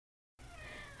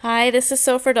Hi, this is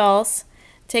So for Dolls.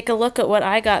 Take a look at what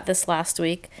I got this last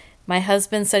week. My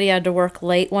husband said he had to work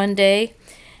late one day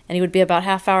and he would be about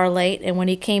half hour late, and when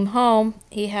he came home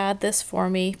he had this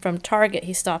for me from Target.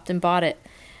 He stopped and bought it.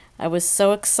 I was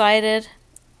so excited.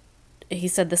 He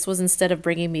said this was instead of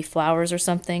bringing me flowers or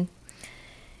something,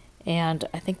 and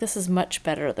I think this is much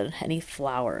better than any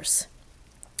flowers.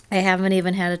 I haven't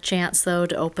even had a chance though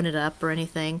to open it up or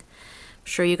anything. I'm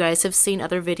sure you guys have seen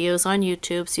other videos on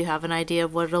YouTube, so you have an idea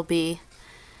of what it'll be.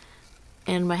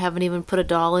 And I haven't even put a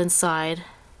doll inside.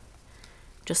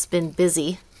 Just been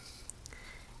busy.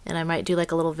 And I might do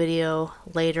like a little video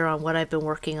later on what I've been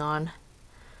working on.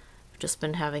 I've just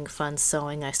been having fun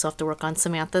sewing. I still have to work on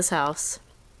Samantha's house.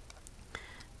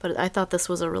 But I thought this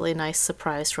was a really nice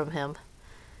surprise from him,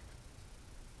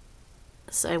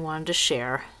 so I wanted to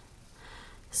share.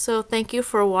 So thank you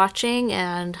for watching,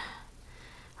 and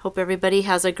hope everybody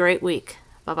has a great week.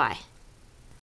 Bye-bye.